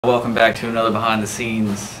Welcome back to another behind the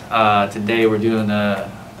scenes. Today we're doing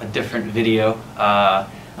a different video. I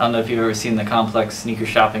don't know if you've ever seen the Complex Sneaker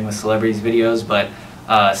Shopping with Celebrities videos, but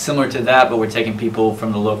similar to that, but we're taking people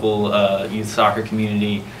from the local youth soccer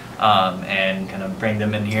community and kind of bring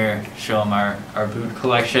them in here, show them our boot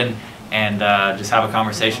collection, and just have a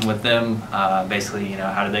conversation with them. Basically, you know,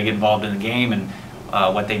 how do they get involved in the game and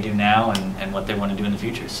what they do now and what they want to do in the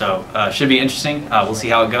future. So should be interesting. We'll see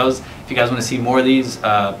how it goes. If you guys want to see more of these,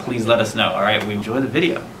 please let us know. All right, we enjoy the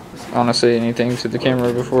video. I want to say anything to the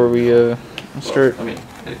camera before we start. I mean,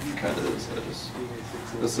 it kind of is.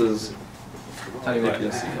 This is. Tell you what.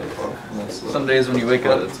 Some days when you wake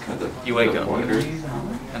up, you wake up,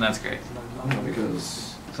 and that's great.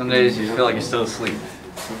 Because some days you feel like you're still asleep.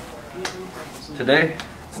 Today,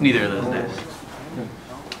 it's neither of those days.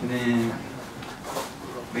 And then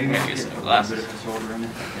maybe get some glasses.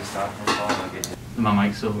 My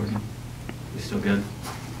mic's still working. You still good?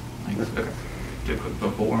 Thanks. Okay. Do a quick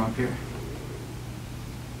vocal warm up here.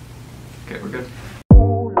 Okay, we're good.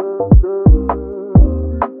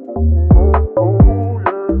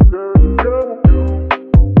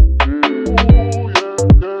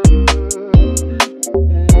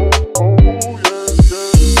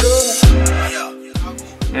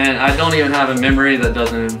 Man, I don't even have a memory that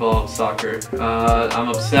doesn't involve soccer. I'm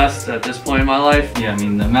obsessed at this point in my life. Yeah, I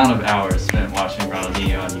mean the amount of hours spent watching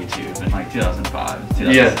Ronaldinho on YouTube in like 2005,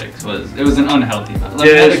 2006 was an unhealthy amount,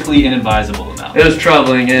 like medically inadvisable amount. It was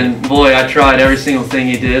troubling, and boy, I tried every single thing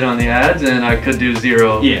he did on the ads, and I could do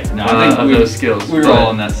zero I think of those skills. We were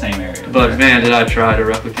all in that same area. But man, did I try to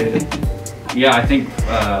replicate it. Yeah, I think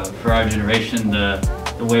for our generation, the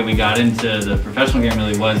way we got into the professional game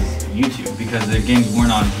really was YouTube, because the games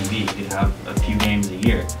weren't on TV. You could have a few games a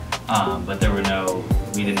year, but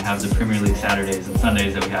we didn't have the Premier League Saturdays and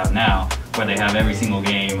Sundays that we have now, where they have every single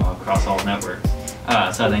game across all networks.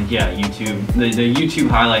 So I think, yeah, YouTube, the YouTube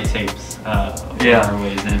highlight tapes are our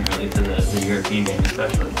ways in really to the European game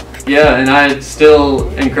especially. Yeah, and I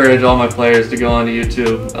still encourage all my players to go onto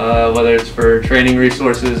YouTube, whether it's for training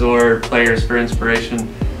resources or players for inspiration.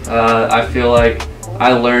 I feel like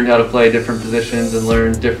I learned how to play different positions and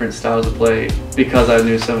learn different styles of play because I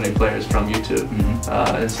knew so many players from YouTube.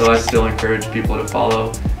 And so I still encourage people to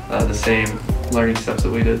follow the same learning steps that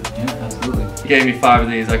we did. Yeah, absolutely. He gave me 5 of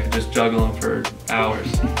these, I could just juggle them for hours.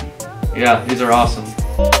 Yeah, these are awesome.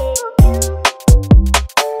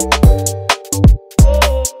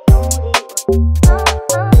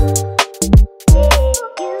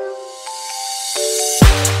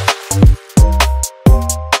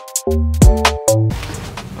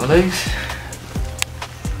 Legs?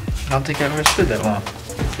 I don't think I ever stood that long.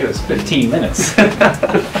 It was 15 minutes.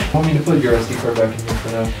 want me to put your SD card back in here for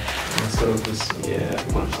now instead of just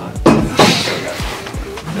lunchtime.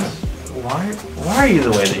 Why are you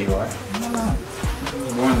the way that you are? I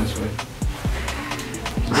was born this way.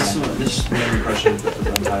 This memory question is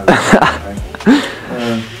untitled.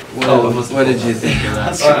 What did you think of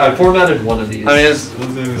that? I formatted one of these. I mean,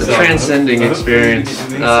 it's a transcending experience.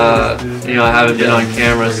 You know, I haven't been on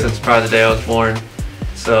camera since probably the day I was born.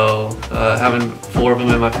 So having 4 of them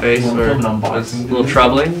in my face was a little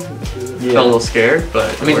troubling. Felt a little scared,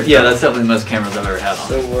 but I mean, yeah, that's definitely the most cameras I've ever had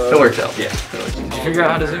on. It worked out. Yeah. Did you figure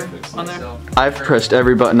out how to zoom on there? I've pressed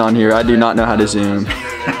every button on here. I do not know how to zoom.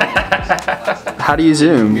 How do you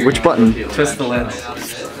zoom? Which button? Twist the lens.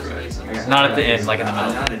 Not at the end, like in the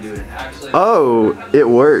middle. Oh, it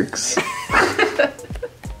works.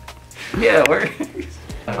 Yeah, it works.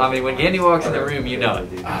 I mean, when Gandy walks in the room, you know it.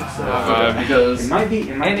 Because I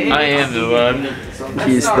am the vibe.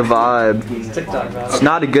 He's the vibe. It's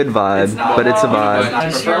not a good vibe, but it's a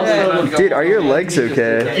vibe. Dude, are your legs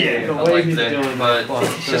okay? yeah, like that, but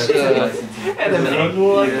it's just You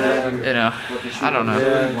know, I don't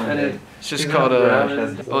know. It's just called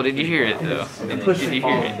oh, did you hear it though? Did you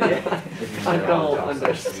hear it? I don't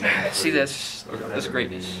understand. See, that's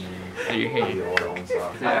greatness. Are you hearing?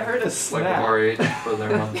 I heard a snap. Like for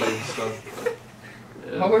their monthly stuff.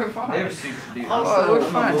 Oh, we're fine. Oh, we're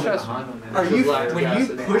fine. Trust me. Are you when you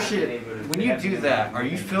push it? When you do that, are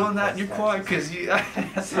you feeling that in your quad? Because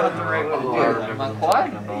that's not the right way to do it. My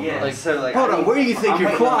quad? Yeah. Like, so, like, hold on. Where do you think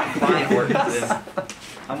your quad?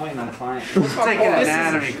 I'm waiting on a client. Let's take an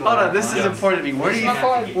anatomy class. Hold on. This is important to me.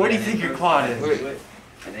 Where do you think your quad is?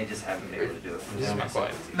 And they just haven't been able to do it. This is my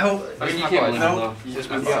quad. No. I mean, you can't No. Just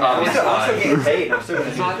my I'm quad. still getting paid. I'm still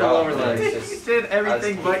going to do the lower job. legs. You did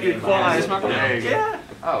everything but your quad. Just my quad. Yeah.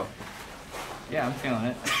 Oh. Yeah, I'm feeling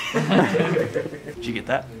it. Did you get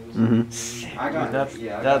that? Mm-hmm. I got That's-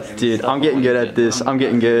 yeah, that's- Dude, I'm getting good at this. I'm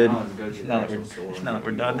getting good. Now that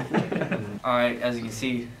we're done. All right, as you can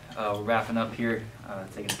see, we're wrapping up here.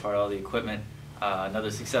 taking apart all the equipment.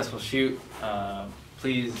 Another successful shoot.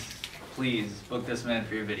 Please book this man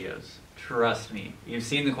for your videos. Trust me, you've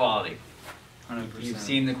seen the quality. 100%. You've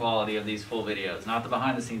seen the quality of these full videos, not the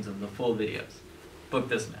behind the scenes of the full videos. Book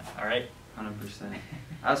this man, all right? 100%.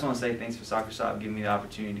 I just want to say thanks for Soccer Shop giving me the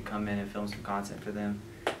opportunity to come in and film some content for them.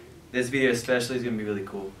 This video especially is going to be really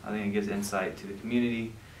cool. I think it gives insight to the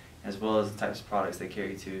community as well as the types of products they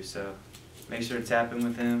carry too. So make sure to tap in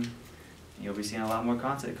with them and you'll be seeing a lot more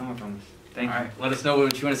content coming from us. Thank you. All right, let us know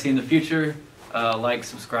what you want to see in the future. Like,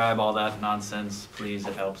 subscribe, all that nonsense, please,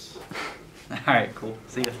 it helps. All right, cool.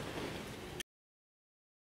 See ya.